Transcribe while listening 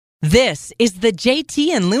This is the JT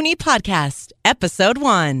and Looney Podcast, Episode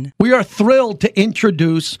 1. We are thrilled to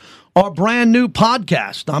introduce our brand new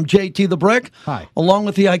podcast. I'm JT the Brick. Hi. Along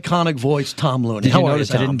with the iconic voice, Tom Looney. Did How you are notice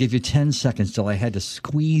you, Tom? I didn't give you 10 seconds till I had to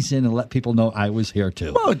squeeze in and let people know I was here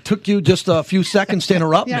too? Well, it took you just a few seconds to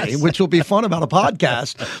interrupt me, Yes. which will be fun about a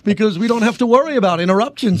podcast because we don't have to worry about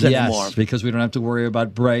interruptions anymore. Yes, because we don't have to worry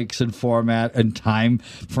about breaks and format and time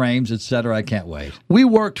frames, etc. I can't wait. We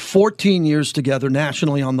worked 14 years together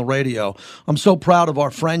nationally on the radio. I'm so proud of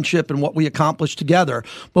our friendship and what we accomplished together.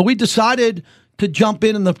 But we decided to jump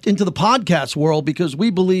into the podcast world because we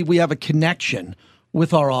believe we have a connection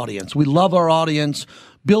with our audience. We love our audience,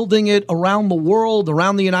 building it around the world,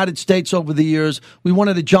 around the United States over the years. We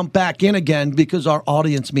wanted to jump back in again because our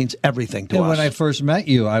audience means everything to us. When I first met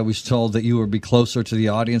you, I was told that you would be closer to the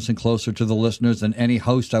audience and closer to the listeners than any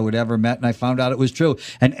host I would ever met, and I found out it was true.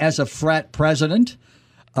 And as a frat president,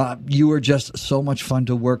 you were just so much fun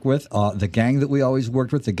to work with. The gang that we always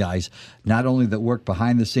worked with, the guys not only that worked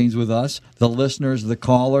behind the scenes with us, the listeners, the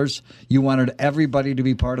callers, you wanted everybody to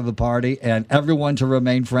be part of the party and everyone to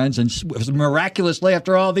remain friends. And miraculously,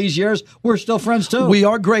 after all these years, we're still friends too. We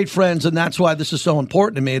are great friends, and that's why this is so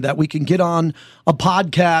important to me, that we can get on a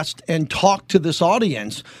podcast and talk to this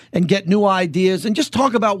audience and get new ideas and just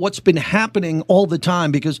talk about what's been happening all the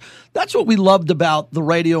time, because that's what we loved about the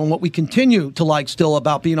radio and what we continue to like still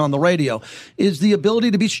about being on the radio is the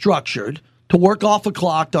ability to be structured, to work off a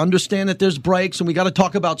clock, to understand that there's breaks and we got to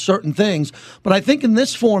talk about certain things. But I think in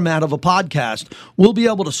this format of a podcast, we'll be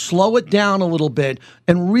able to slow it down a little bit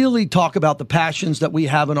and really talk about the passions that we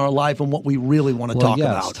have in our life and what we really want to talk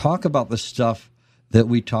about. Talk about the stuff that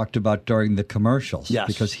we talked about during the commercials. Yes.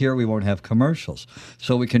 Because here we won't have commercials.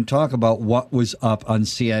 So we can talk about what was up on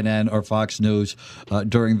CNN or Fox News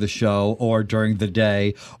during the show or during the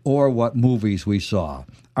day, or what movies we saw.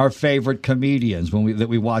 Our favorite comedians that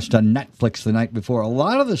we watched on Netflix the night before. A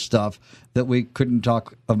lot of the stuff that we couldn't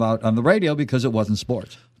talk about on the radio because it wasn't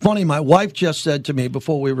sports. Funny, my wife just said to me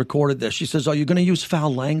before we recorded this, she says, are you going to use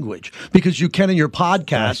foul language? Because you can in your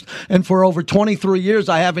podcast. Right. And for over 23 years,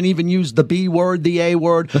 I haven't even used the B word, the A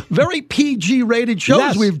word. Very PG-rated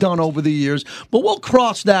shows we've done over the years. But we'll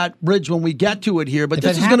cross that bridge when we get to it here. But if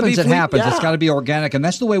this it is happens, going to be it happens. Yeah. It's got to be organic. And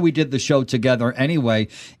that's the way we did the show together anyway,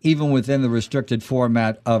 even within the restricted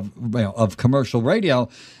format of commercial radio.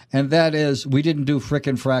 And that is, we didn't do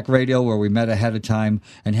frickin' frack radio where we met ahead of time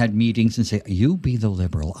and had meetings and say, you be the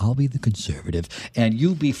liberal, I'll be the conservative, and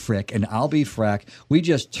you be frick and I'll be frack. We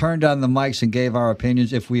just turned on the mics and gave our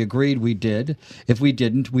opinions. If we agreed, we did. If we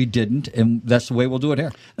didn't, we didn't. And that's the way we'll do it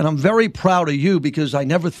here. And I'm very proud of you because I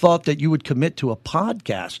never thought that you would commit to a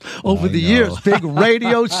podcast over the years. Big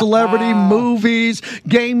radio, celebrity, movies,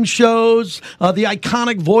 game shows, the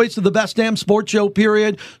iconic voice of the best damn sports show,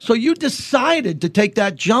 period. So you decided to take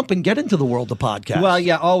that jump and get into the world of podcasts. Well,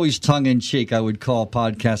 yeah, always tongue-in-cheek, I would call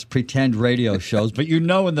podcasts pretend radio shows. But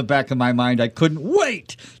in the back of my mind, I couldn't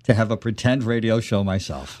wait to have a pretend radio show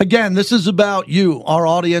myself. Again, this is about you, our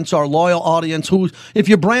audience, our loyal audience, who, if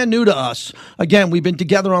you're brand new to us, again, we've been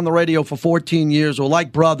together on the radio for 14 years. We're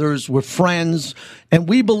like brothers. We're friends. And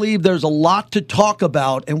we believe there's a lot to talk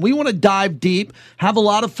about. And we want to dive deep, have a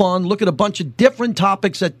lot of fun, look at a bunch of different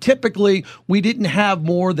topics that typically we didn't have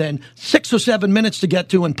more than 6 or 7 minutes to get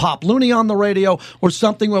to and pop Looney on the radio, or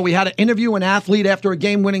something where we had to interview an athlete after a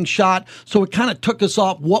game-winning shot. So it kind of took us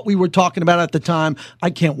off what we were talking about at the time.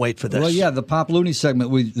 I can't wait for this. Well, yeah, the Pop Looney segment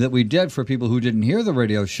that we did for people who didn't hear the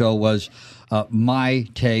radio show was my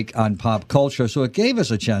take on pop culture. So it gave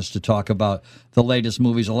us a chance to talk about the latest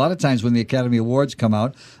movies. A lot of times when the Academy Awards come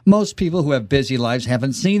out, most people who have busy lives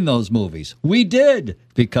haven't seen those movies. We did,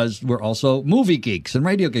 because we're also movie geeks and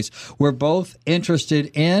radio geeks. We're both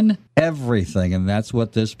interested in everything, and that's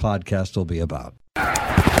what this podcast will be about.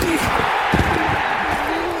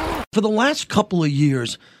 For the last couple of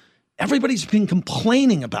years, everybody's been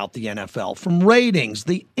complaining about the NFL, from ratings,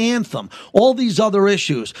 the anthem, all these other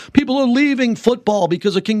issues. People are leaving football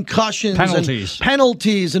because of concussions,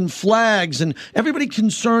 penalties and flags, and everybody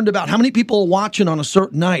concerned about how many people are watching on a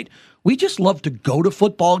certain night. We just love to go to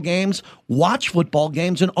football games, watch football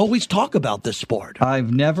games, and always talk about this sport.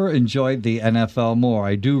 I've never enjoyed the NFL more.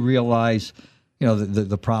 I do realize,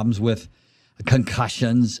 the problems with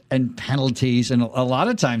concussions and penalties, and a lot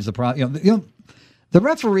of times the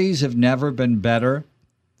referees have never been better.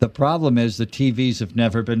 The problem is the TVs have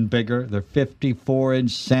never been bigger. They're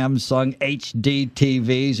 54-inch Samsung HD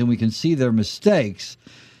TVs, and we can see their mistakes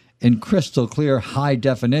in crystal clear high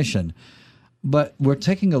definition. But we're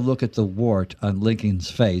taking a look at the wart on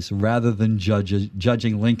Lincoln's face rather than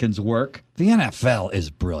judging Lincoln's work. The NFL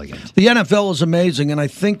is brilliant. The NFL is amazing, and I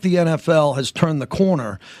think the NFL has turned the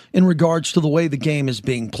corner in regards to the way the game is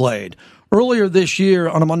being played. Earlier this year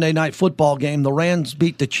on a Monday Night Football game, the Rams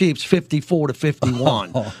beat the Chiefs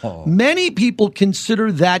 54-51. Many people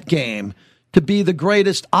consider that game to be the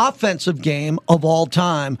greatest offensive game of all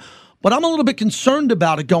time. But I'm a little bit concerned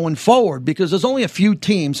about it going forward because there's only a few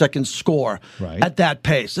teams that can score at that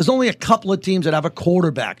pace. There's only a couple of teams that have a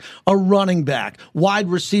quarterback, a running back, wide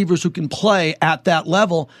receivers who can play at that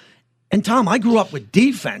level. And, Tom, I grew up with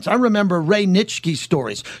defense. I remember Ray Nitschke's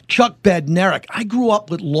stories, Chuck Bednarik. I grew up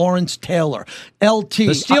with Lawrence Taylor, LT.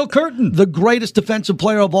 The Steel Curtain. The greatest defensive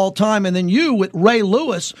player of all time. And then you, with Ray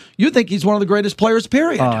Lewis, you think he's one of the greatest players,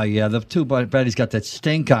 period. Oh, yeah. The two, but he's got that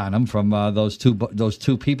stink on him from those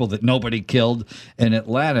two people that nobody killed in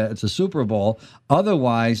Atlanta. It's a Super Bowl.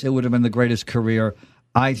 Otherwise, it would have been the greatest career,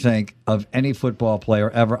 I think, of any football player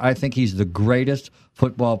ever. I think he's the greatest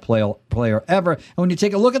football player ever. And when you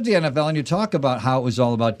take a look at the NFL and you talk about how it was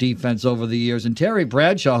all about defense over the years, and Terry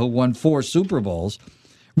Bradshaw, who won 4 Super Bowls,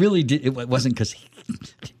 really did. It wasn't because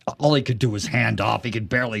all he could do was hand off. He could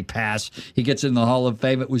barely pass. He gets in the Hall of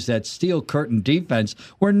Fame. It was that steel curtain defense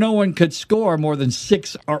where no one could score more than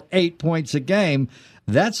 6 or 8 points a game.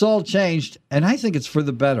 That's all changed, and I think it's for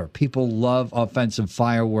the better. People love offensive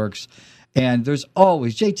fireworks. And there's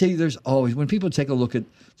always, JT, when people take a look at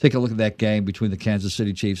that game between the Kansas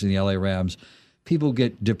City Chiefs and the LA Rams, people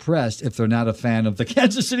get depressed if they're not a fan of the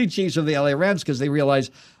Kansas City Chiefs or the LA Rams because they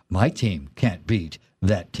realize my team can't beat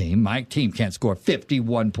that team. My team can't score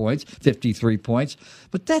 51 points, 53 points.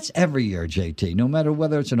 But that's every year, JT. No matter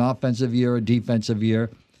whether it's an offensive year or defensive year,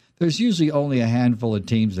 there's usually only a handful of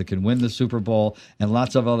teams that can win the Super Bowl and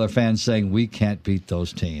lots of other fans saying we can't beat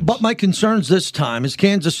those teams. But my concerns this time is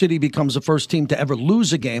Kansas City becomes the first team to ever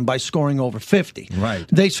lose a game by scoring over 50. Right.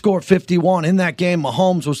 They score 51. In that game,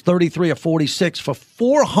 Mahomes was 33 of 46 for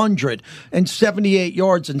 478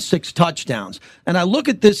 yards and 6 touchdowns. And I look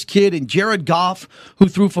at this kid and Jared Goff, who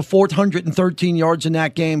threw for 413 yards in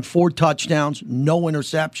that game, 4 touchdowns, no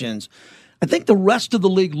interceptions. I think the rest of the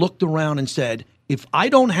league looked around and said, if I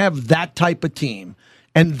don't have that type of team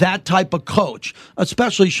and that type of coach,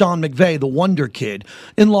 especially Sean McVay, the wonder kid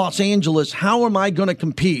in Los Angeles, how am I going to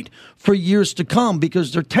compete for years to come?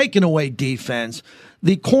 Because they're taking away defense.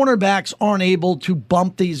 The cornerbacks aren't able to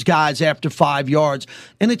bump these guys after 5 yards.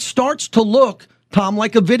 And it starts to look, Tom,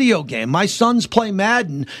 like a video game. My sons play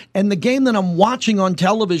Madden, and the game that I'm watching on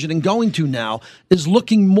television and going to now is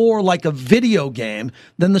looking more like a video game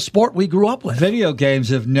than the sport we grew up with. Video games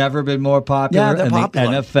have never been more popular, Yeah, they're and popular.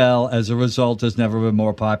 the NFL, as a result, has never been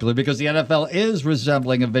more popular because the NFL is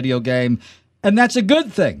resembling a video game, and that's a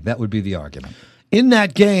good thing. That would be the argument. In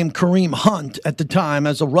that game, Kareem Hunt, at the time,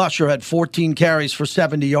 as a rusher, had 14 carries for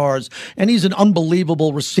 70 yards, and he's an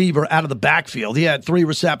unbelievable receiver out of the backfield. He had 3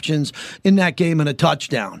 receptions in that game and a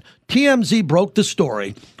touchdown. TMZ broke the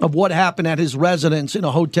story of what happened at his residence in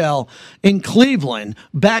a hotel in Cleveland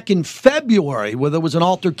back in February, where there was an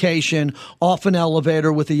altercation off an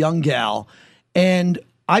elevator with a young gal. And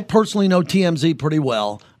I personally know TMZ pretty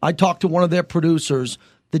well. I talked to one of their producers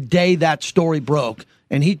the day that story broke,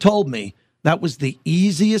 and he told me that was the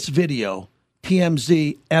easiest video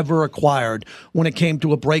TMZ ever acquired when it came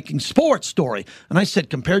to a breaking sports story. And I said,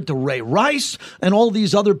 compared to Ray Rice and all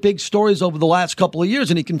these other big stories over the last couple of years,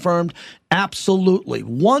 and he confirmed, absolutely.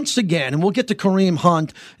 Once again, and we'll get to Kareem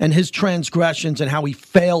Hunt and his transgressions and how he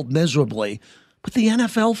failed miserably. But the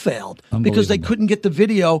NFL failed because they couldn't get the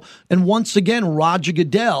video. And once again, Roger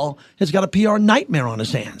Goodell has got a PR nightmare on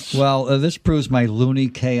his hands. Well, this proves my loony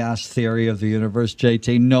chaos theory of the universe,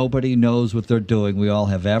 JT. Nobody knows what they're doing. We all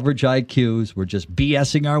have average IQs. We're just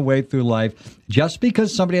BSing our way through life. Just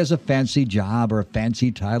because somebody has a fancy job or a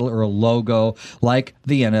fancy title or a logo like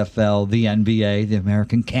the NFL, the NBA, the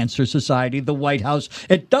American Cancer Society, the White House,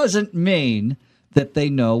 it doesn't mean that they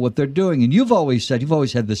know what they're doing. And you've always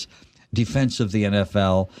had this defense of the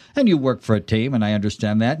NFL, and you work for a team, and I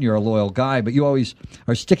understand that, and you're a loyal guy, but you always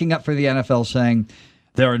are sticking up for the NFL saying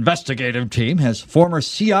their investigative team has former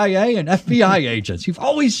CIA and FBI agents. You've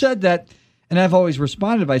always said that, and I've always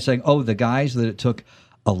responded by saying, oh, the guys that it took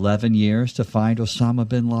 11 years to find Osama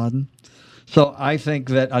bin Laden. So I think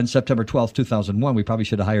that on September 12th, 2001, we probably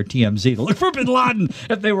should have hired TMZ to look for bin Laden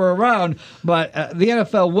if they were around, but the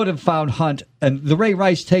NFL would have found Hunt, and the Ray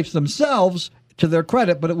Rice tapes themselves, to their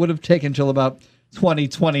credit, but it would have taken till about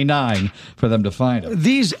 2029 for them to find him.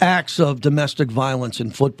 These acts of domestic violence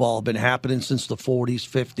in football have been happening since the 40s,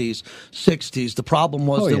 50s, 60s. The problem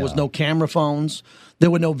was there was no camera phones. There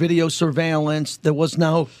were no video surveillance. There was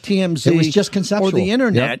no TMZ. It was just conceptual. Or the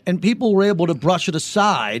internet. And people were able to brush it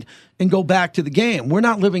aside and go back to the game. We're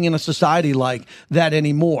not living in a society like that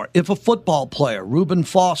anymore. If a football player, Reuben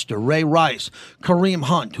Foster, Ray Rice, Kareem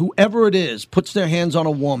Hunt, whoever it is, puts their hands on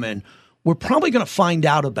a woman, we're probably going to find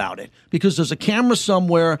out about it because there's a camera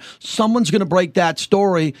somewhere. Someone's going to break that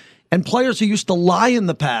story. And players who used to lie in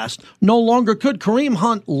the past no longer could. Kareem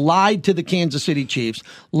Hunt lied to the Kansas City Chiefs,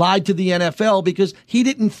 lied to the NFL because he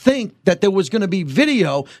didn't think that there was going to be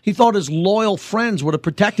video. He thought his loyal friends would have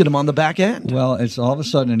protected him on the back end. Well, it's all of a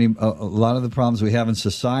sudden a lot of the problems we have in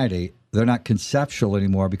society, they're not conceptual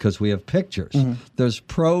anymore because we have pictures. Mm-hmm. There's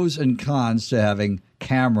pros and cons to having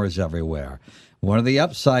cameras everywhere. One of the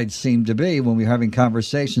upsides seemed to be when we were having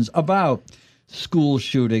conversations about school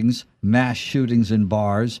shootings, mass shootings in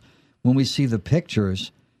bars. When we see the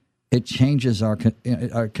pictures, it changes our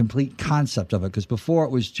complete concept of it. Because before it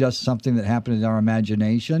was just something that happened in our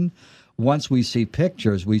imagination. Once we see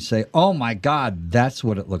pictures, we say, oh, my God, that's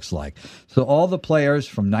what it looks like. So all the players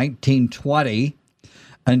from 1920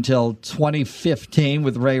 until 2015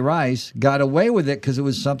 with Ray Rice got away with it because it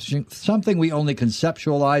was something we only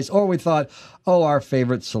conceptualized, or we thought, oh, our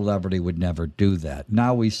favorite celebrity would never do that.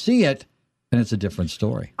 Now we see it. And it's a different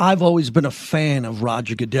story. I've always been a fan of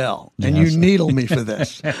Roger Goodell, and you needle me for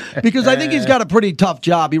this because I think he's got a pretty tough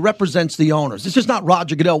job. He represents the owners. It's just not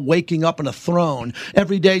Roger Goodell waking up in a throne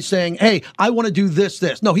every day saying, hey, I want to do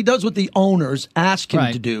this. No, he does what the owners ask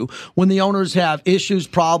him to do. When the owners have issues,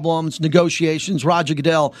 problems, negotiations, Roger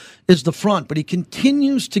Goodell is the front, but he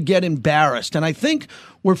continues to get embarrassed. And I think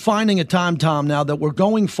we're finding a time, Tom, now that we're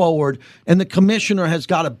going forward, and the commissioner has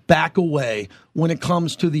got to back away when it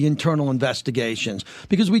comes to the internal investigations.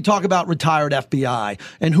 Because we talk about retired FBI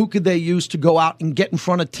and who could they use to go out and get in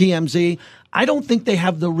front of TMZ. I don't think they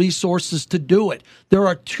have the resources to do it. There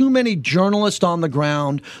are too many journalists on the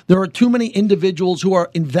ground. There are too many individuals who are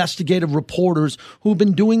investigative reporters who've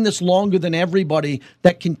been doing this longer than everybody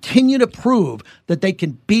that continue to prove that they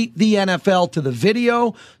can beat the NFL to the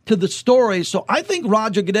video, to the stories. So I think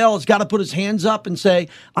Roger Goodell has got to put his hands up and say,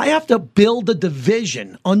 I have to build a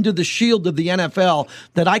division under the shield of the NFL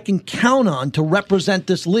that I can count on to represent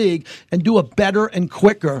this league and do a better and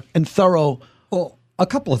quicker and thorough. Well, a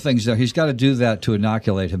couple of things there. He's got to do that to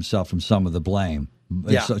inoculate himself from some of the blame.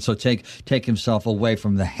 Yeah. So take himself away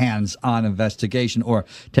from the hands-on investigation or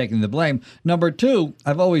taking the blame. Number two,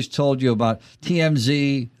 I've always told you about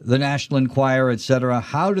TMZ, the National Enquirer, etc.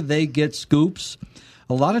 How do they get scoops?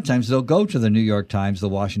 A lot of times they'll go to the New York Times, the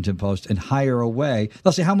Washington Post, and hire away.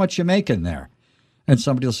 They'll say, how much you making there? And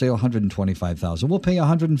somebody will say $125,000. We'll pay you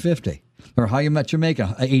 $150,000. Or how much you're making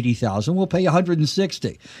 $80,000. We'll pay you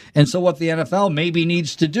 $160,000. And so what the NFL maybe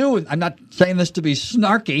needs to do, and I'm not saying this to be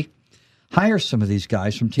snarky, hire some of these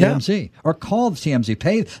guys from TMZ or call the TMZ.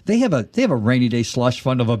 Pay. They have a rainy day slush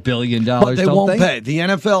fund of $1 billion. But they won't pay. The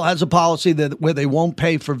NFL has a policy where they won't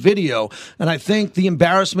pay for video, and I think the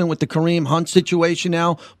embarrassment with the Kareem Hunt situation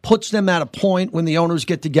now puts them at a point when the owners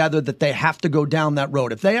get together that they have to go down that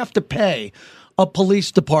road. If they have to pay a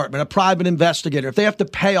police department, a private investigator, if they have to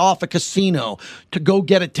pay off a casino to go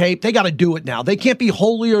get a tape, they got to do it now. They can't be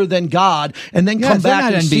holier than God and then come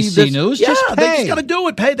back and see this. News. Yeah, just they just got to do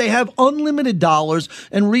it. Pay. They have unlimited dollars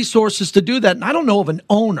and resources to do that. And I don't know of an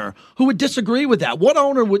owner who would disagree with that. What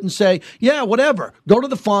owner wouldn't say, yeah, whatever, go to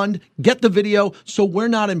the fund, get the video so we're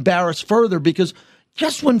not embarrassed further? Because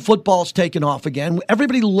just when football's taken off again,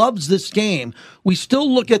 everybody loves this game. We still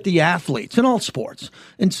look at the athletes in all sports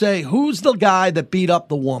and say, who's the guy that beat up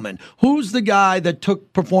the woman? Who's the guy that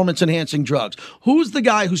took performance-enhancing drugs? Who's the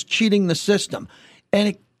guy who's cheating the system? And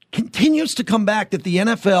it continues to come back that the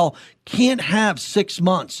NFL can't have 6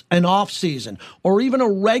 months, an off season, or even a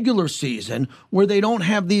regular season where they don't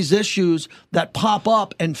have these issues that pop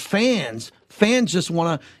up and fans just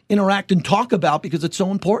want to interact and talk about because it's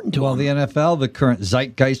so important to them. Well, the NFL, the current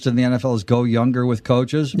zeitgeist in the NFL is go younger with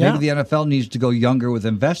coaches. Yeah. Maybe the NFL needs to go younger with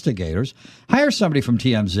investigators. Hire somebody from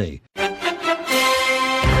TMZ.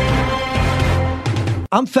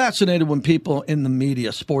 I'm fascinated when people in the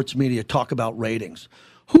media, sports media, talk about ratings.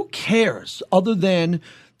 Who cares other than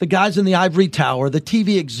the guys in the ivory tower, the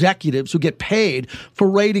TV executives who get paid for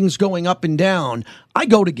ratings going up and down? I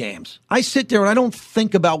go to games. I sit there and I don't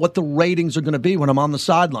think about what the ratings are going to be when I'm on the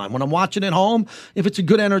sideline. When I'm watching at home, if it's a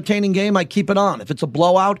good, entertaining game, I keep it on. If it's a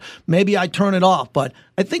blowout, maybe I turn it off. But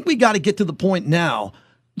I think we got to get to the point now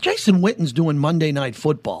Jason Witten's doing Monday Night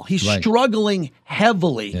Football. He's Right. struggling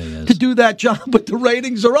heavily he is. to do that job, but the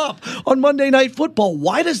ratings are up on Monday Night Football.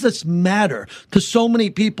 Why does this matter to so many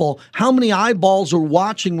people? How many eyeballs are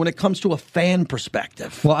watching when it comes to a fan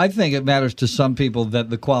perspective? Well, I think it matters to some people that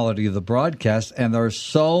the quality of the broadcast, and there are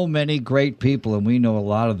so many great people, and we know a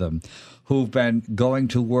lot of them, who've been going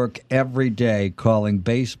to work every day calling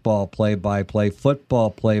baseball play-by-play, football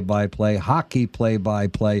play-by-play, hockey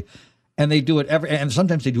play-by-play, and they do it and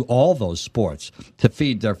sometimes they do all those sports to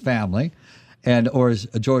feed their family. And, or as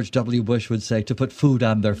George W. Bush would say, to put food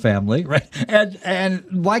on their family, right? And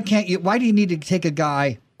why do you need to take a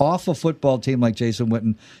guy off a football team like Jason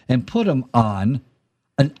Witten and put him on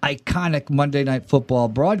an iconic Monday Night Football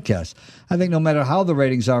broadcast? I think no matter how the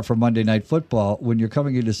ratings are for Monday Night Football, when you're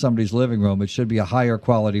coming into somebody's living room, it should be a higher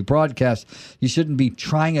quality broadcast. You shouldn't be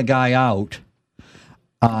trying a guy out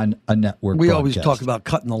on a network We broadcast. always talk about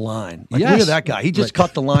cutting the line. Like, Yes. look at that guy. He just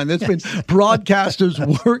cut the line. There's been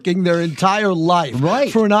broadcasters working their entire life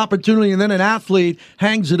Right. for an opportunity, and then an athlete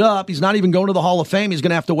hangs it up. He's not even going to the Hall of Fame. He's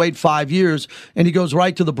going to have to wait 5 years, and he goes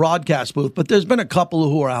right to the broadcast booth. But there's been a couple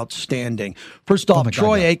who are outstanding. First off, my God,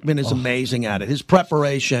 Troy yeah. Aikman is amazing at it, his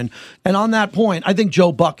preparation. And on that point, I think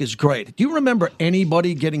Joe Buck is great. Do you remember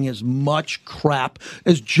anybody getting as much crap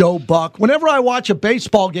as Joe Buck? Whenever I watch a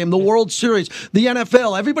baseball game, the World Series, the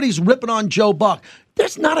NFL, everybody's ripping on Joe Buck.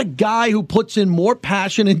 There's not a guy who puts in more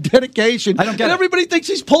passion and dedication. I don't get and it. everybody thinks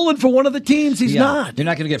he's pulling for one of the teams. He's not. You're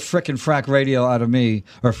not going to get frickin' frack radio out of me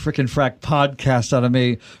or frickin' frack podcast out of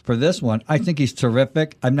me for this one. I think he's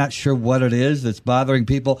terrific. I'm not sure what it is that's bothering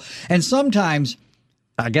people. And sometimes,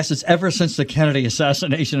 I guess it's ever since the Kennedy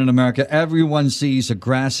assassination in America, everyone sees a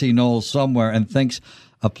grassy knoll somewhere and thinks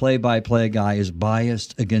a play-by-play guy is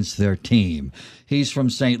biased against their team. He's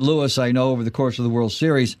from St. Louis. I know over the course of the World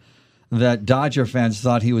Series that Dodger fans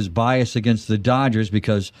thought he was biased against the Dodgers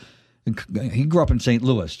because he grew up in St.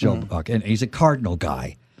 Louis, Joe Buck, and he's a Cardinal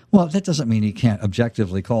guy. Well, that doesn't mean he can't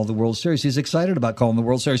objectively call the World Series. He's excited about calling the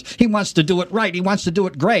World Series. He wants to do it right. He wants to do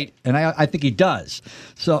it great, and I think he does.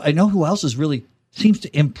 So I know who else is really seems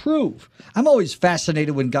to improve. I'm always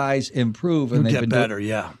fascinated when guys improve and they've Get been better,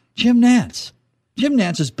 yeah. Jim Nantz. Jim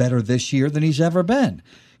Nantz is better this year than he's ever been.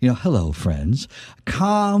 Hello, friends.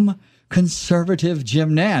 Calm, conservative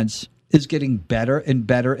Jim Nantz is getting better and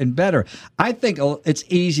better and better. I think it's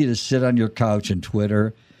easy to sit on your couch and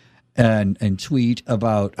Twitter and tweet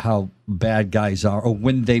about how bad guys are or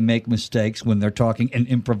when they make mistakes, when they're talking and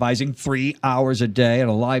improvising 3 hours a day at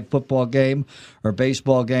a live football game or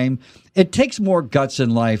baseball game. It takes more guts in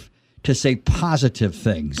life to say positive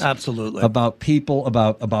things. Absolutely. About people,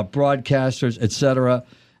 about broadcasters, etc.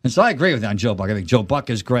 And so I agree with you on Joe Buck. I think Joe Buck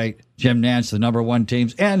is great. Jim Nantz, the number one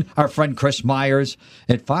teams, and our friend Chris Myers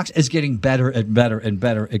at Fox is getting better and better and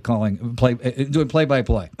better at doing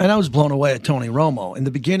play-by-play. And I was blown away at Tony Romo. In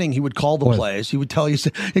the beginning, he would call the plays. He would tell you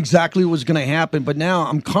exactly what was going to happen. But now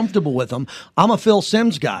I'm comfortable with him. I'm a Phil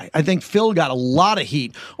Simms guy. I think Phil got a lot of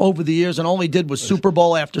heat over the years and all he did was Super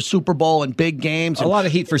Bowl after Super Bowl and big games. A lot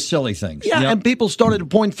of heat for silly things. Yeah, and people started to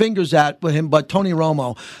point fingers at him. But Tony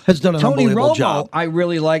Romo has done an unbelievable job. I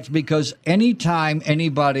really liked because anytime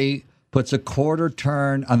anybody puts a quarter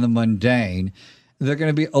turn on the mundane, they're going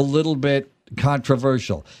to be a little bit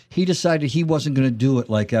controversial. He decided he wasn't going to do it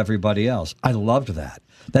like everybody else. I loved that.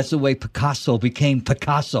 That's the way Picasso became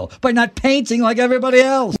Picasso, by not painting like everybody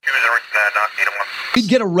else. He'd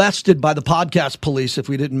get arrested by the podcast police if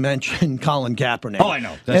we didn't mention Colin Kaepernick. Oh, I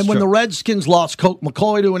know. That's and when true. the Redskins lost Colt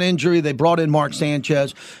McCoy to an injury, they brought in Mark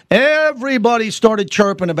Sanchez. Everybody started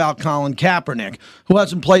chirping about Colin Kaepernick, who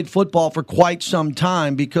hasn't played football for quite some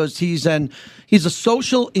time because he's a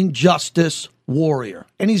social injustice warrior,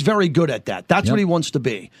 and he's very good at that. That's what he wants to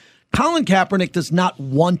be. Colin Kaepernick does not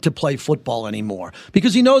want to play football anymore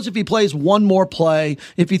because he knows if he plays one more play,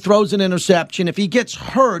 if he throws an interception, if he gets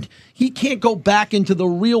hurt, he can't go back into the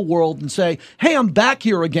real world and say, hey, I'm back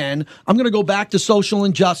here again. I'm going to go back to social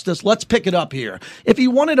injustice. Let's pick it up here. If he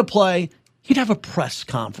wanted to play, he'd have a press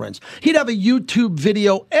conference. He'd have a YouTube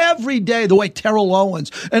video every day, the way Terrell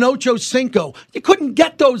Owens and Ocho Cinco. You couldn't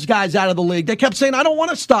get those guys out of the league. They kept saying, I don't want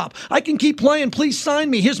to stop. I can keep playing. Please sign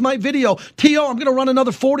me. Here's my video. T.O., I'm going to run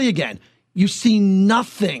another 40 again. You see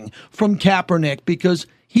nothing from Kaepernick because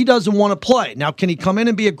he doesn't want to play. Now, can he come in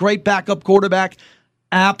and be a great backup quarterback?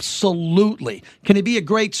 Absolutely. Can he be a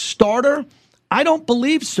great starter? I don't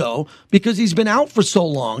believe so because he's been out for so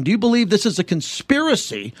long. Do you believe this is a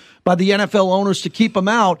conspiracy by the NFL owners to keep him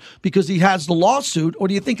out because he has the lawsuit, or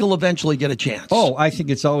do you think he'll eventually get a chance? Oh, I think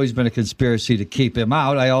it's always been a conspiracy to keep him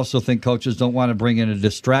out. I also think coaches don't want to bring in a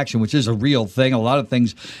distraction, which is a real thing. A lot of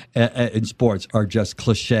things in sports are just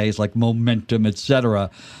cliches like momentum, etc.,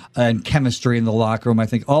 and chemistry in the locker room. I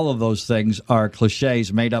think all of those things are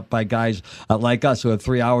cliches made up by guys like us who have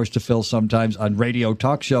 3 hours to fill sometimes on radio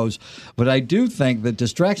talk shows. But I do think that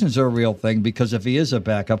distractions are a real thing because if he is a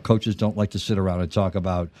backup, coaches don't like to sit around and talk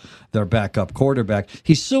about their backup quarterback.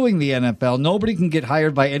 He's suing the NFL. Nobody can get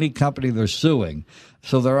hired by any company they're suing.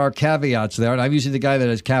 So there are caveats there. And I'm usually the guy that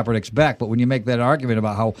has Kaepernick's back. But when you make that argument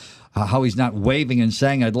about how he's not waving and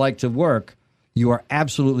saying, I'd like to work, you are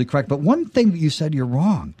absolutely correct. But one thing that you said you're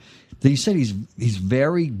wrong. That you said he's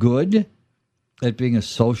very good at being a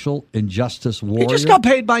social injustice warrior. He just got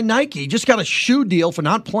paid by Nike. He just got a shoe deal for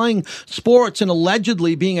not playing sports and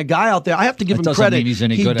allegedly being a guy out there. I have to give him credit. Mean he's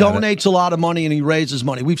any he good donates a lot of money and he raises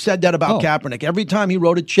money. We've said that about Kaepernick. Every time he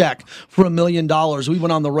wrote a check for $1 million, we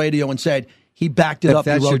went on the radio and said he backed it up.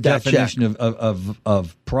 That's he wrote your that definition check.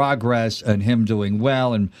 of progress and him doing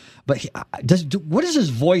well. What does his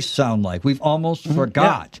voice sound like? We've almost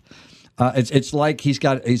forgot. Yeah. It's like he's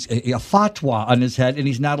got a fatwa on his head and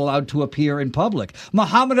he's not allowed to appear in public.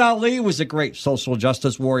 Muhammad Ali was a great social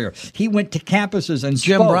justice warrior. He went to campuses and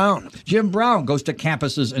spoke. Jim Brown goes to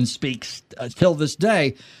campuses and speaks till this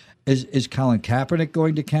day. Is Colin Kaepernick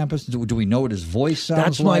going to campus? Do we know what his voice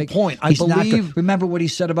sounds like? That's my point. I believe. Remember what he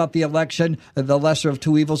said about the election, the lesser of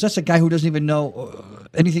two evils? That's a guy who doesn't even know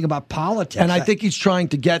anything about politics. And I think he's trying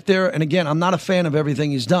to get there. And again, I'm not a fan of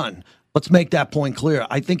everything he's done. Let's make that point clear.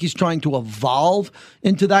 I think he's trying to evolve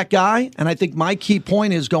into that guy. And I think my key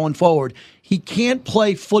point is going forward, he can't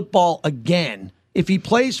play football again. If he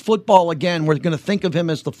plays football again, we're going to think of him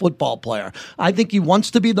as the football player. I think he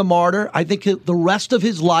wants to be the martyr. I think the rest of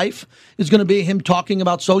his life is going to be him talking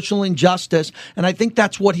about social injustice, and I think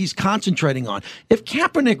that's what he's concentrating on. If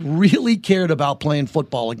Kaepernick really cared about playing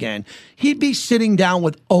football again, he'd be sitting down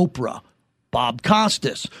with Oprah, Bob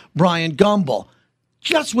Costas, Brian Gumbel,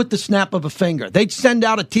 just with the snap of a finger. They'd send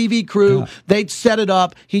out a TV crew. Yeah. They'd set it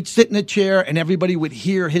up. He'd sit in a chair, and everybody would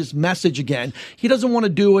hear his message again. He doesn't want to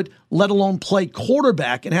do it, let alone play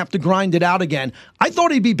quarterback and have to grind it out again. I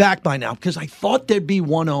thought he'd be back by now because I thought there'd be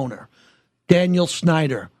one owner, Daniel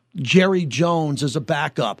Snyder, Jerry Jones as a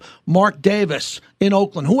backup, Mark Davis in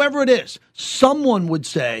Oakland, whoever it is. Someone would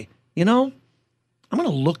say, I'm going to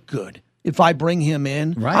look good if I bring him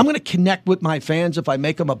in. Right. I'm going to connect with my fans if I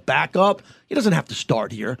make him a backup. He doesn't have to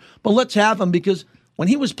start here, but let's have him because when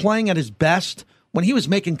he was playing at his best, when he was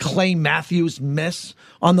making Clay Matthews miss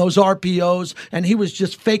on those RPOs and he was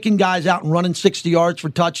just faking guys out and running 60 yards for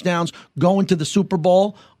touchdowns, going to the Super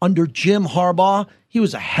Bowl under Jim Harbaugh, he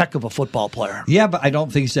was a heck of a football player. Yeah, but I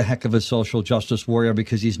don't think he's a heck of a social justice warrior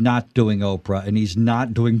because he's not doing Oprah and he's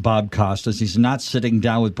not doing Bob Costas. He's not sitting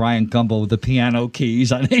down with Brian Gumbel with the piano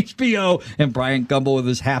keys on HBO and Brian Gumbel with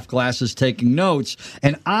his half glasses taking notes.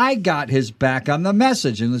 And I got his back on the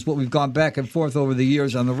message. And this is what we've gone back and forth over the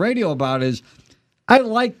years on the radio about is I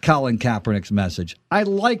like Colin Kaepernick's message. I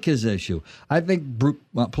like his issue. I think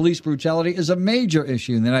police brutality is a major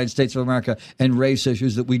issue in the United States of America and race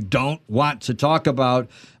issues that we don't want to talk about,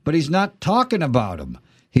 but he's not talking about them.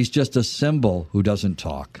 He's just a symbol who doesn't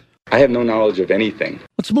talk. I have no knowledge of anything.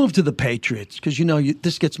 Let's move to the Patriots because,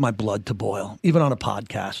 this gets my blood to boil, even on a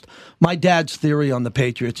podcast. My dad's theory on the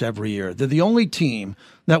Patriots every year, they're the only team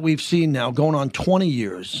that we've seen now going on 20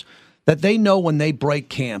 years that they know when they break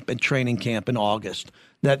camp and training camp in August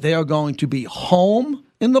that they are going to be home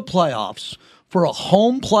in the playoffs for a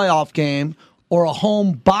home playoff game or a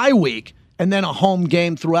home bye week and then a home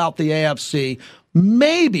game throughout the AFC.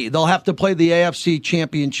 Maybe they'll have to play the AFC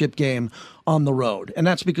championship game on the road. And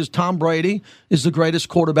that's because Tom Brady is the greatest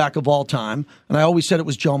quarterback of all time. And I always said it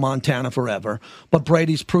was Joe Montana forever. But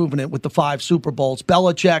Brady's proven it with the 5 Super Bowls.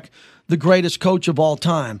 Belichick, the greatest coach of all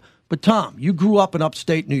time. But, Tom, you grew up in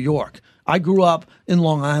upstate New York. I grew up in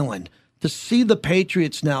Long Island. To see the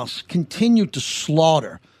Patriots now continue to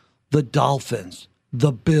slaughter the Dolphins,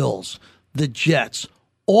 the Bills, the Jets,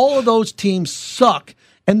 all of those teams suck.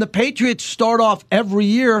 And the Patriots start off every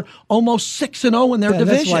year almost 6-0 in their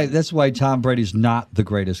division. That's why Tom Brady's not the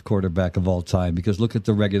greatest quarterback of all time, because look at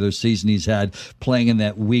the regular season he's had playing in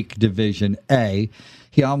that weak Division A.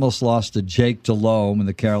 He almost lost to Jake Delhomme and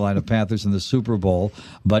the Carolina Panthers in the Super Bowl,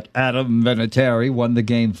 but Adam Vinatieri won the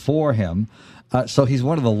game for him. So he's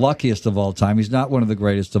one of the luckiest of all time. He's not one of the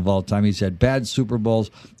greatest of all time. He's had bad Super Bowls.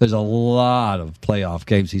 There's a lot of playoff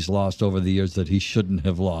games he's lost over the years that he shouldn't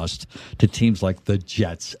have lost to teams like the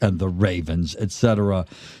Jets and the Ravens, etc.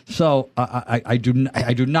 So I do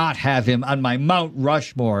not have him on my Mount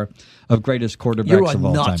Rushmore of greatest quarterbacks of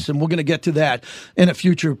all nuts, time. And we're going to get to that in a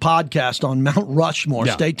future podcast on Mount Rushmore.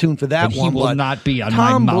 Yeah. Stay tuned for that But one. He will not be on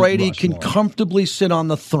Tom my Mount Brady Rushmore. can comfortably sit on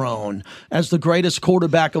the throne as the greatest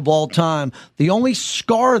quarterback of all time. The only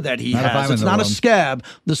scar that he Not if I'm has, in it's the not a room. scab.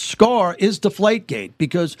 The scar is Deflategate,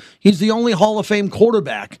 because he's the only Hall of Fame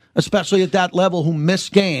quarterback, especially at that level, who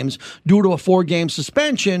missed games due to a 4-game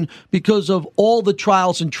suspension because of all the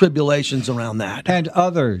trials and tribulations around that. And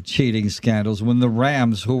other cheating scandals when the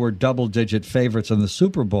Rams, who were double-digit favorites in the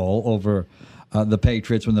Super Bowl over the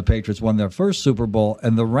Patriots when the Patriots won their first Super Bowl,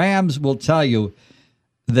 and the Rams will tell you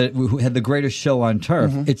that who had the greatest show on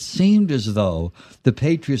turf. It seemed as though the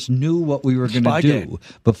Patriots knew what we were going to do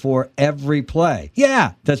before every play.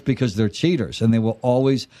 Yeah, that's because they're cheaters, and they will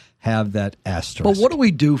always have that asterisk. But what do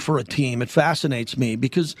we do for a team? It fascinates me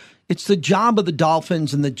because it's the job of the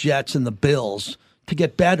Dolphins and the Jets and the Bills to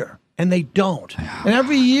get better. And they don't. And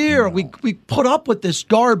every year we put up with this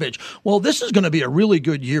garbage. Well, this is going to be a really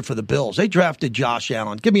good year for the Bills. They drafted Josh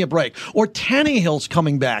Allen. Give me a break. Or Tannehill's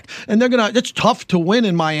coming back. And it's tough to win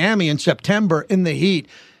in Miami in September in the heat.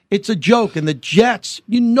 It's a joke. And the Jets,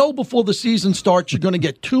 before the season starts, you're going to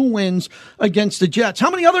get 2 wins against the Jets. How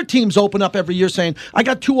many other teams open up every year saying, I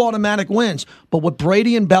got 2 automatic wins? But what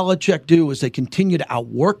Brady and Belichick do is they continue to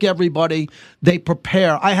outwork everybody. They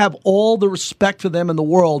prepare. I have all the respect for them in the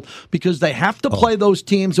world because they have to play those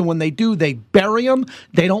teams. And when they do, they bury them.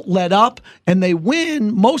 They don't let up. And they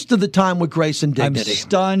win most of the time with grace and dignity. I'm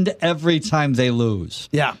stunned every time they lose.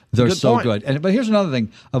 Yeah. They're good so point. good. But here's another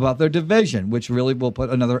thing about their division, which really will put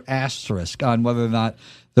another asterisk on whether or not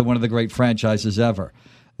they're one of the great franchises ever.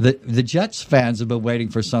 The Jets fans have been waiting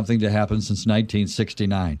for something to happen since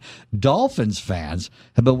 1969. Dolphins fans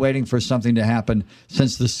have been waiting for something to happen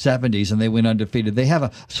since the 70s, and they went undefeated. They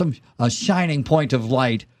have a shining point of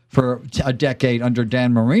light for a decade under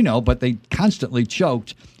Dan Marino, but they constantly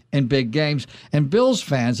choked in big games. And Bills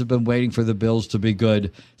fans have been waiting for the Bills to be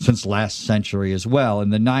good since last century as well, in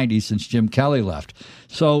the 90s, since Jim Kelly left.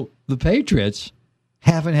 So the Patriots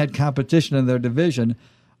haven't had competition in their division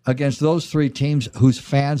against those 3 teams whose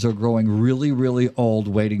fans are growing really, really old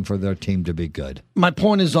waiting for their team to be good. My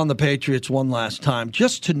point is on the Patriots one last time,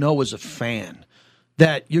 just to know as a fan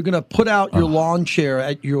that you're going to put out your lawn chair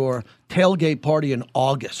at your tailgate party in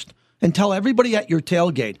August and tell everybody at your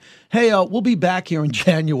tailgate, hey, we'll be back here in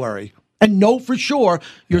January. And know for sure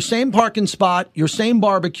your same parking spot, your same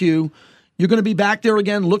barbecue, you're going to be back there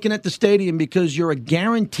again looking at the stadium because you're a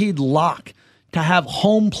guaranteed lock to have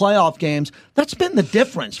home playoff games. That's been the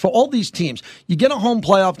difference for all these teams. You get a home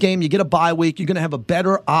playoff game, you get a bye week, you're going to have a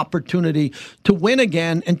better opportunity to win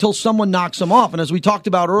again until someone knocks them off. And as we talked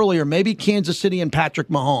about earlier, maybe Kansas City and Patrick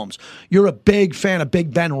Mahomes. You're a big fan of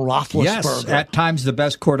Big Ben Roethlisberger. Yes, at times the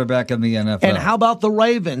best quarterback in the NFL. And how about the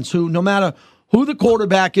Ravens, who no matter who the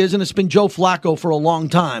quarterback is, and it's been Joe Flacco for a long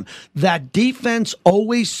time, that defense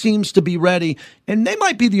always seems to be ready, and they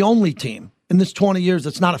might be the only team in this 20 years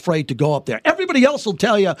that's not afraid to go up there. Everybody else will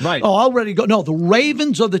tell you, right, oh, I'll ready to go. No, the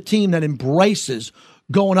Ravens are the team that embraces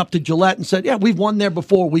going up to Gillette and said, yeah, we've won there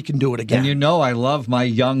before, we can do it again. And I love my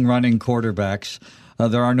young running quarterbacks.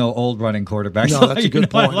 There are no old running quarterbacks. No, that's a good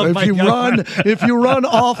point. If you run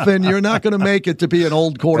often, you're not going to make it to be an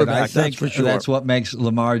old quarterback. That's for sure. That's what makes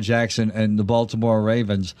Lamar Jackson and the Baltimore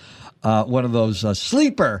Ravens one of those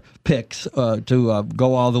sleeper picks to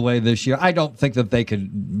go all the way this year. I don't think that they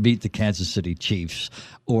can beat the Kansas City Chiefs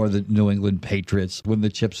or the New England Patriots when the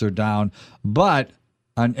chips are down, but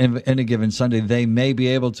on any given Sunday, they may be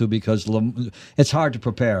able to, because it's hard to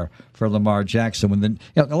prepare for Lamar Jackson when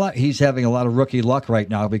he's having a lot of rookie luck right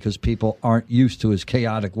now because people aren't used to his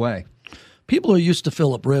chaotic way. People are used to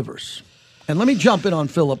Phillip Rivers. And let me jump in on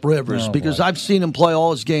Phillip Rivers because I've seen him play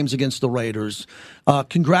all his games against the Raiders.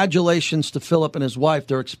 Congratulations to Phillip and his wife.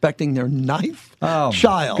 They're expecting their 9th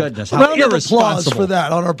child. Goodness, how applause for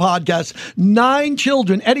that on our podcast. 9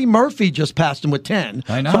 children. Eddie Murphy just passed him with 10.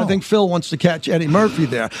 I know. So I think Phil wants to catch Eddie Murphy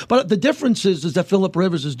there. But the difference is that Phillip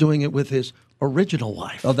Rivers is doing it with his original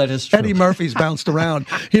wife. Oh, that is true. Eddie Murphy's bounced around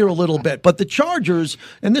here a little bit. But the Chargers,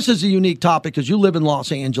 and this is a unique topic because you live in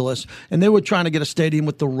Los Angeles, and they were trying to get a stadium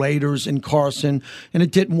with the Raiders in Carson, and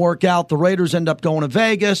it didn't work out. The Raiders end up going to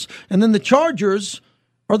Vegas, and then the Chargers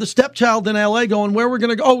are the stepchild in L.A. going, where we're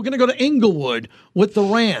going to go? Oh, we're going to go to Inglewood with the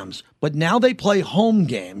Rams. But now they play home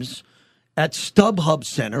games at StubHub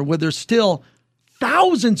Center where there's still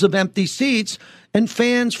thousands of empty seats. and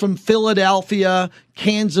fans from Philadelphia,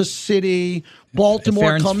 Kansas City,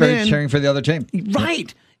 Baltimore come in. Cheering for the other team.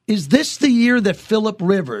 Right. Is this the year that Phillip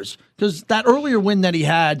Rivers, because that earlier win that he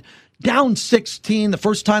had, down 16, the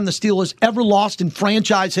first time the Steelers ever lost in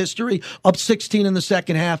franchise history, up 16 in the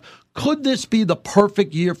second half. Could this be the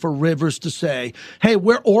perfect year for Rivers to say, hey,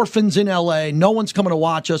 we're orphans in L.A., no one's coming to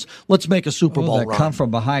watch us, let's make a Super Bowl that run? come from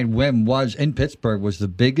behind win was in Pittsburgh was the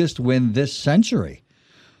biggest win this century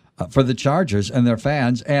for the Chargers and their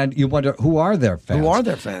fans. And you wonder, who are their fans? Who are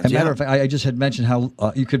their fans? As a matter of fact, I just had mentioned how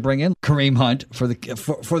you could bring in Kareem Hunt for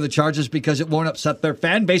the Chargers because it won't upset their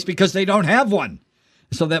fan base because they don't have one.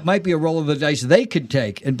 So that might be a roll of the dice they could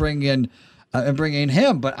take and bring in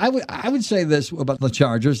him. But I would say this about the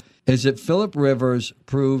Chargers is that Phillip Rivers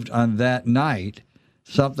proved on that night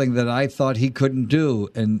something that I thought he couldn't do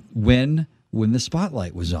and win when the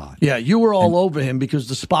spotlight was on. Yeah, you were all over him because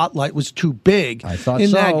the spotlight was too big. I thought in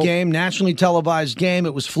so. that game, nationally televised game,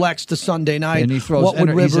 it was flexed to Sunday night. And he throws what would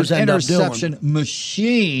Rivers he's an end up interception doing?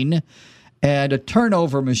 machine and a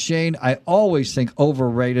turnover machine. I always think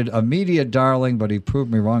overrated, a media darling, but he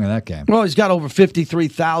proved me wrong in that game. Well, he's got over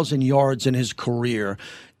 53,000 yards in his career,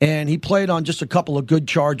 and he played on just a couple of good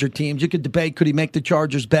Charger teams. You could debate, could he make the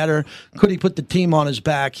Chargers better? Could he put the team on his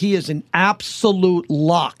back? He is an absolute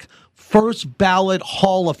lock. First ballot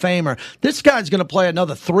Hall of Famer. This guy's going to play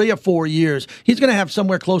another 3 or 4 years. He's going to have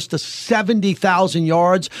somewhere close to 70,000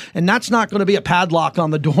 yards, and that's not going to be a padlock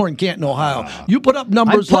on the door in Canton, Ohio. You put up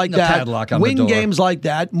numbers like that, win games like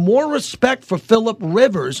that, more respect for Phillip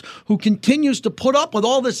Rivers, who continues to put up with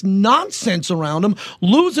all this nonsense around him,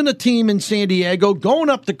 losing a team in San Diego, going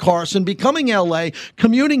up to Carson, becoming L.A.,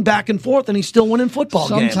 commuting back and forth, and he's still winning football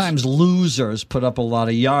games. Sometimes losers put up a lot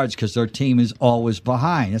of yards because their team is always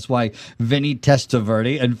behind. That's why Vinny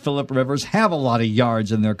Testaverde and Phillip Rivers have a lot of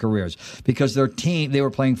yards in their careers because their team, they were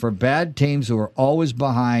playing for bad teams who were always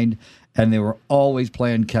behind and they were always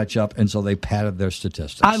playing catch up, and so they padded their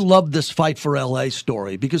statistics. I love this fight for L.A.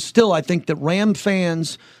 story because still I think that Ram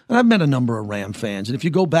fans, and I've met a number of Ram fans, and if you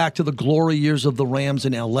go back to the glory years of the Rams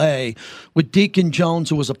in L.A. with Deacon Jones,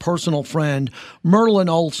 who was a personal friend, Merlin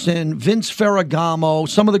Olsen, Vince Ferragamo,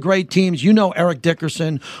 some of the great teams, you know Eric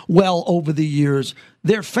Dickerson well over the years,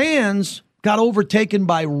 their fans got overtaken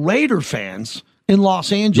by Raider fans in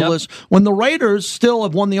Los Angeles when the Raiders still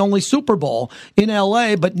have won the only Super Bowl in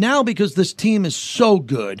L.A., but now because this team is so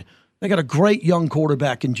good, they got a great young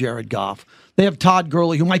quarterback in Jared Goff. They have Todd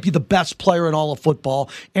Gurley, who might be the best player in all of football.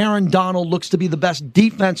 Aaron Donald looks to be the best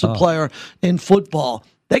defensive player in football.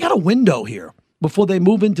 They got a window here before they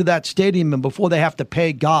move into that stadium and before they have to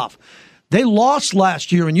pay Goff. They lost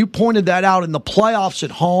last year, and you pointed that out in the playoffs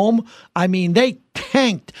at home. I mean, they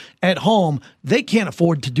tanked at home. They can't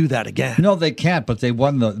afford to do that again. No, they can't, but they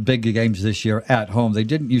won the big games this year at home. They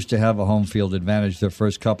didn't used to have a home field advantage their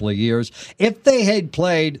first couple of years. If they had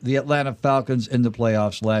played the Atlanta Falcons in the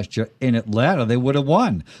playoffs last year in Atlanta, they would have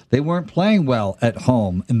won. They weren't playing well at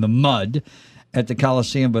home in the mud at the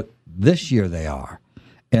Coliseum, but this year they are.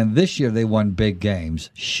 And this year they won big games,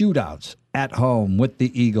 shootouts at home with the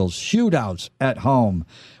Eagles, shootouts at home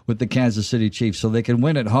with the Kansas City Chiefs, so they can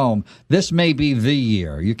win at home. This may be the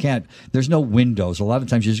year. You can't, there's no windows. A lot of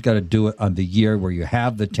times you just got to do it on the year where you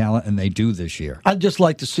have the talent, and they do this year. I'd just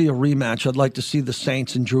like to see a rematch. I'd like to see the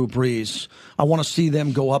Saints and Drew Brees. I want to see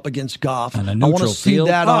them go up against Goff. On a I neutral want to see field.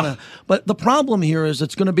 that on a. But the problem here is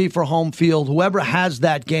it's going to be for home field. Whoever has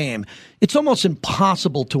that game, it's almost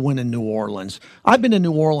impossible to win in New Orleans. I've been in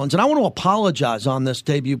New Orleans, and I want to apologize on this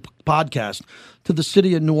debut podcast to the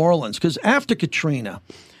city of New Orleans because after Katrina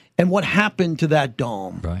and what happened to that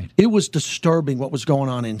dome, it was disturbing what was going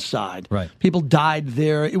on inside. People died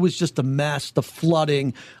there. It was just a mess, the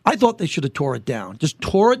flooding. I thought they should have tore it down. Just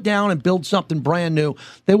tore it down and build something brand new.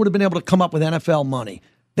 They would have been able to come up with NFL money.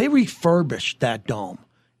 They refurbished that dome,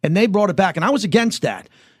 and they brought it back, and I was against that.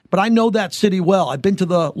 But I know that city well. I've been to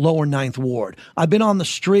the lower Ninth Ward. I've been on the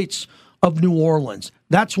streets of New Orleans.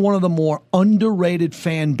 That's one of the more underrated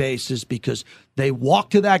fan bases because they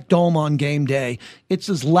walk to that dome on game day. It's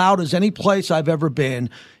as loud as any place I've ever been.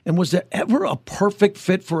 And was there ever a perfect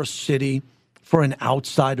fit for a city for an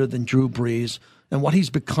outsider than Drew Brees and what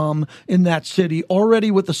he's become in that city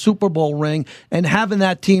already with the Super Bowl ring and having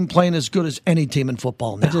that team playing as good as any team in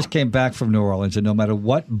football now? I just came back from New Orleans, and no matter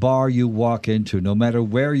what bar you walk into, no matter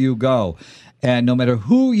where you go, and no matter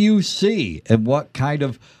who you see and what kind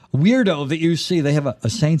of weirdo that you see, they have a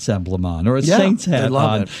Saints emblem on or a Saints hat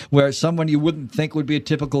on, where someone you wouldn't think would be a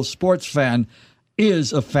typical sports fan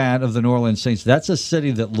is a fan of the New Orleans Saints. That's a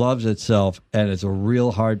city that loves itself, and it's a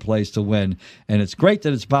real hard place to win. And it's great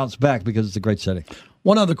that it's bounced back because it's a great city.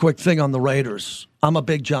 One other quick thing on the Raiders. I'm a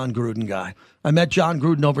big John Gruden guy. I met John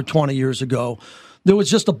Gruden over 20 years ago. There was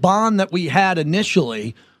just a bond that we had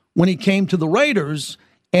initially when he came to the Raiders,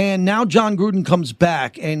 and now John Gruden comes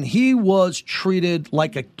back, and he was treated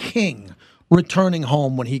like a king returning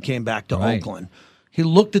home when he came back to Oakland. He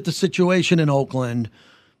looked at the situation in Oakland,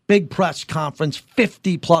 big press conference,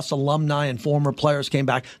 50-plus alumni and former players came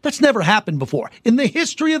back. That's never happened before. In the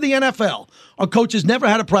history of the NFL, a coach has never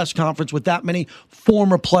had a press conference with that many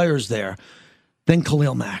former players there. Then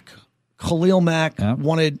Khalil Mack. Khalil Mack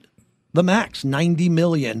wanted the max, $90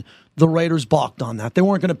 million. The Raiders balked on that. They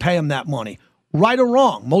weren't going to pay him that money. Right or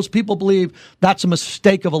wrong, most people believe that's a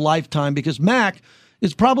mistake of a lifetime because Mack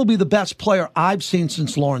is probably the best player I've seen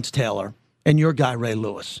since Lawrence Taylor and your guy, Ray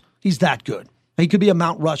Lewis. He's that good. He could be a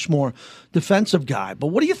Mount Rushmore defensive guy. But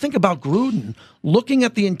what do you think about Gruden looking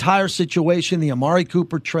at the entire situation, the Amari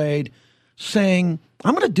Cooper trade, saying,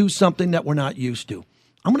 I'm going to do something that we're not used to.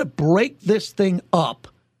 I'm going to break this thing up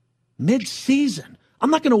mid-season. I'm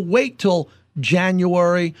not going to wait till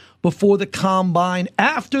January, before the Combine,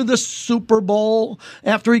 after the Super Bowl,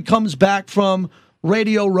 after he comes back from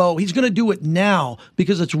Radio Row. He's going to do it now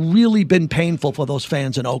because it's really been painful for those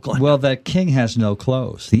fans in Oakland. Well, that king has no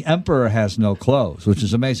clothes. The emperor has no clothes, which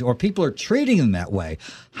is amazing. Or people are treating him that way.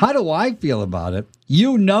 How do I feel about it?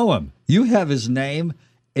 You know him. You have his name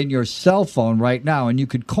in your cell phone right now, and you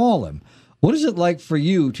could call him. What is it like for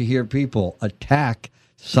you to hear people attack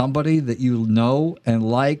somebody that you know and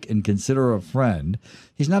like and consider a friend?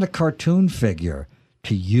 He's not a cartoon figure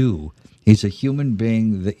to you. He's a human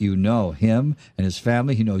being that you know, him and his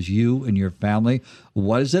family. He knows you and your family.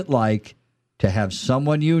 What is it like to have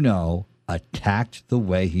someone you know attacked the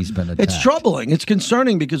way he's been attacked? It's troubling. It's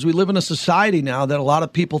concerning because we live in a society now that a lot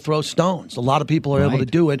of people throw stones. A lot of people are able to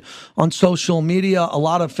do it on social media. A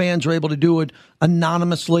lot of fans are able to do it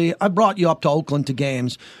anonymously. I brought you up to Oakland to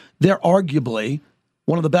games. They're arguably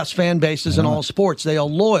one of the best fan bases in all sports. They are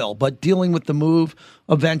loyal, but dealing with the move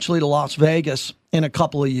eventually to Las Vegas in a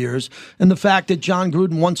couple of years, and the fact that John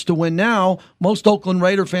Gruden wants to win now, most Oakland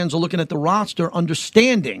Raider fans are looking at the roster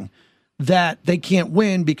understanding that they can't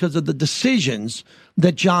win because of the decisions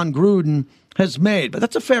that John Gruden has made. But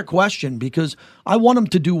that's a fair question because I want him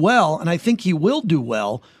to do well, and I think he will do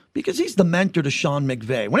well because he's the mentor to Sean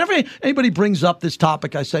McVay. Whenever anybody brings up this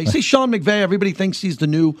topic, I say, see, Sean McVay, everybody thinks he's the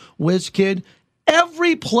new whiz kid.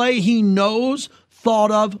 Every play he knows,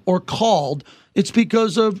 thought of, or called, it's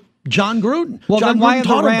because of John Gruden. Well, John then why Gruden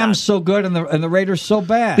are the Rams so good and the Raiders so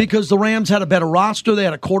bad? Because the Rams had a better roster. They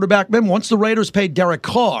had a quarterback. Remember, once the Raiders paid Derek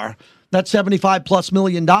Carr that $75+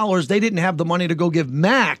 million, they didn't have the money to go give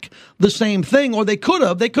Mack the same thing, or they could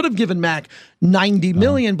have. They could have given Mack $90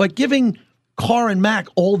 million, but giving Carr and Mack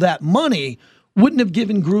all that money wouldn't have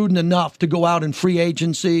given Gruden enough to go out in free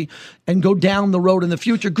agency and go down the road in the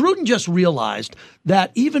future. Gruden just realized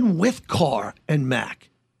that even with Carr and Mack,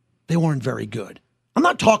 they weren't very good. I'm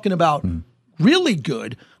not talking about really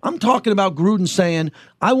good. I'm talking about Gruden saying,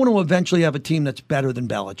 I want to eventually have a team that's better than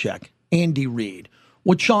Belichick, Andy Reid,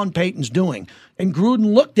 what Sean Payton's doing. And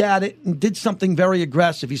Gruden looked at it and did something very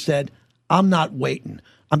aggressive. He said, I'm not waiting.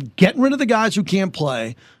 I'm getting rid of the guys who can't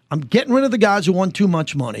play. I'm getting rid of the guys who want too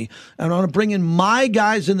much money, and I want to bring in my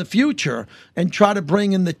guys in the future and try to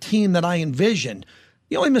bring in the team that I envisioned.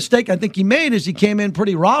 The only mistake I think he made is he came in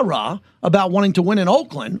pretty rah-rah about wanting to win in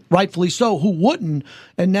Oakland, rightfully so. Who wouldn't?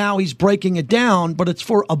 And now he's breaking it down, but it's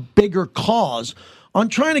for a bigger cause on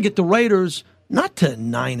trying to get the Raiders not to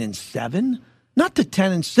 9-7, not to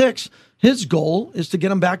 10-6. His goal is to get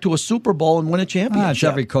them back to a Super Bowl and win a championship. That's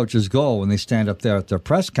every coach's goal when they stand up there at their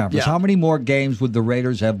press conference. Yeah. How many more games would the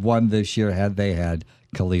Raiders have won this year had they had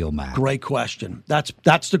Khalil Mack? Great question.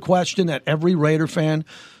 That's the question that every Raider fan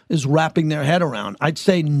is wrapping their head around. I'd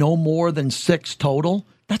say no more than 6 total.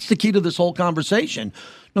 That's the key to this whole conversation.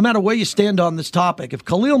 No matter where you stand on this topic, if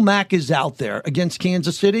Khalil Mack is out there against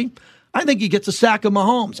Kansas City, I think he gets a sack of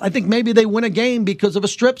Mahomes. I think maybe they win a game because of a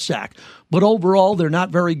strip sack. But overall, they're not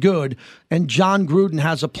very good, and John Gruden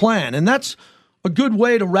has a plan. And that's a good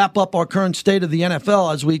way to wrap up our current state of the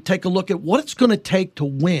NFL as we take a look at what it's going to take to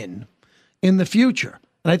win in the future.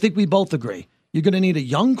 And I think we both agree. You're going to need a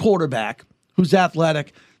young quarterback who's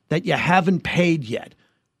athletic that you haven't paid yet.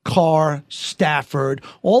 Carr, Stafford,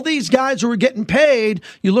 all these guys who are getting paid,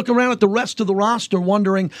 you look around at the rest of the roster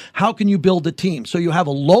wondering, how can you build a team? So you have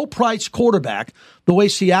a low-priced quarterback, the way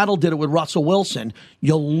Seattle did it with Russell Wilson.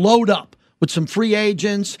 You load up with some free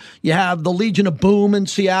agents. You have the Legion of Boom in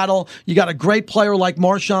Seattle. You got a great player like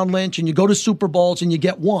Marshawn Lynch, and you go to Super Bowls and you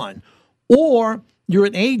get one. Or You're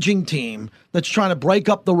an aging team that's trying to break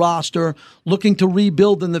up the roster, looking to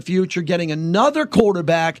rebuild in the future, getting another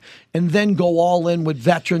quarterback, and then go all in with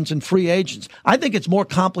veterans and free agents. I think it's more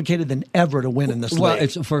complicated than ever to win in this league.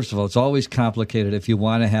 First of all, it's always complicated if you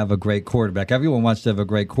want to have a great quarterback. Everyone wants to have a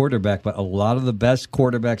great quarterback, but a lot of the best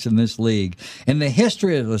quarterbacks in this league, in the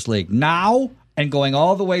history of this league, now and going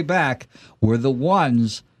all the way back, were the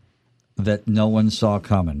ones that no one saw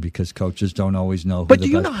coming because coaches don't always know who the best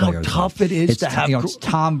players are. But do you know how tough it is to have... it's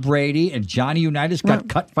Tom Brady and Johnny Unitas got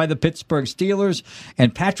cut by the Pittsburgh Steelers,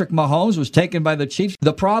 and Patrick Mahomes was taken by the Chiefs.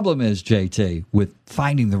 The problem is, JT, with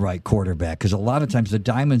finding the right quarterback, because a lot of times the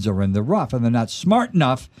diamonds are in the rough and they're not smart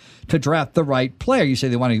enough to draft the right player. You say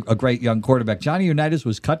they want a great young quarterback. Johnny Unitas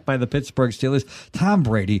was cut by the Pittsburgh Steelers. Tom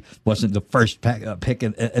Brady wasn't the first pick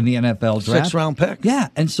in the NFL draft. 6th-round pick. Yeah,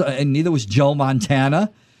 and neither was Joe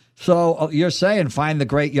Montana. So you're saying find the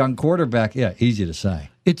great young quarterback. Yeah, easy to say.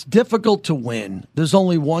 It's difficult to win. There's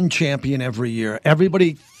only one champion every year.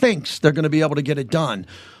 Everybody thinks they're going to be able to get it done.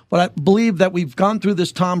 But I believe that we've gone through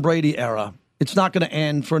this Tom Brady era. It's not going to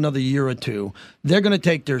end for another year or two. They're going to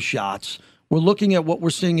take their shots. We're looking at what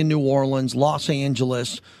we're seeing in New Orleans, Los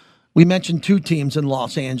Angeles. We mentioned 2 teams in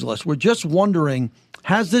Los Angeles. We're just wondering,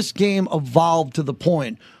 has this game evolved to the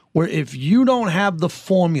point where if you don't have the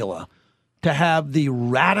formula to have the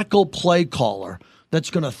radical play caller that's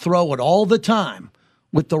going to throw it all the time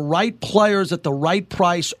with the right players at the right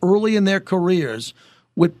price early in their careers,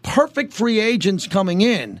 with perfect free agents coming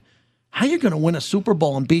in, how are you going to win a Super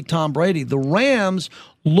Bowl and beat Tom Brady? The Rams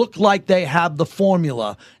look like they have the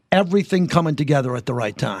formula, everything coming together at the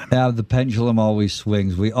right time. Now, the pendulum always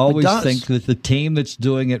swings. We always think that the team that's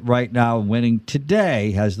doing it right now, winning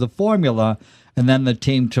today, has the formula, and then the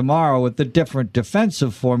team tomorrow with the different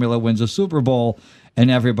defensive formula wins a Super Bowl, and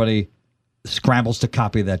everybody scrambles to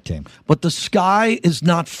copy that team. But the sky is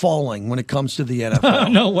not falling when it comes to the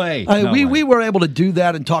NFL. No way. We were able to do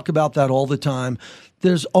that and talk about that all the time.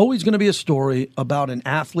 There's always going to be a story about an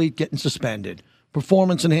athlete getting suspended,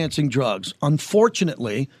 performance-enhancing drugs.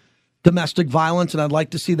 Unfortunately, domestic violence, and I'd like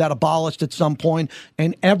to see that abolished at some point,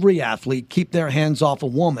 and every athlete keep their hands off a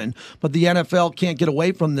woman. But the NFL can't get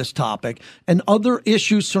away from this topic, and other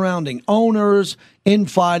issues surrounding owners,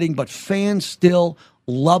 infighting, but fans still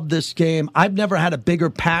love this game. I've never had a bigger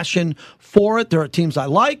passion for it. There are teams I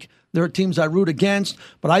like. There are teams I root against.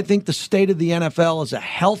 But I think the state of the NFL is a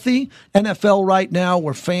healthy NFL right now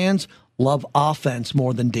where fans love offense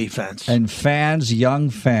more than defense. And fans, young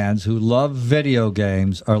fans who love video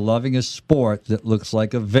games, are loving a sport that looks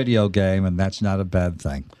like a video game, and that's not a bad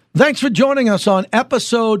thing. Thanks for joining us on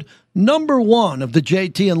episode number 1 of the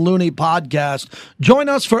JT and Looney podcast. Join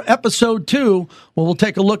us for episode 2, where we'll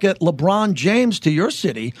take a look at LeBron James to your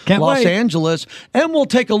city, Los Angeles, and we'll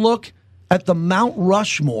take a look at the Mount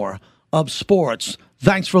Rushmore of sports.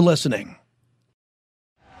 Thanks for listening.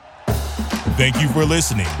 Thank you for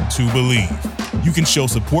listening to Believe. You can show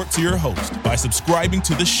support to your host by subscribing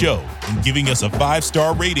to the show and giving us a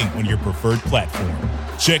 5-star rating on your preferred platform.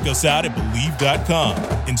 Check us out at Believe.com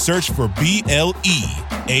and search for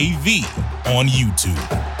BLEAV on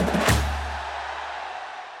YouTube.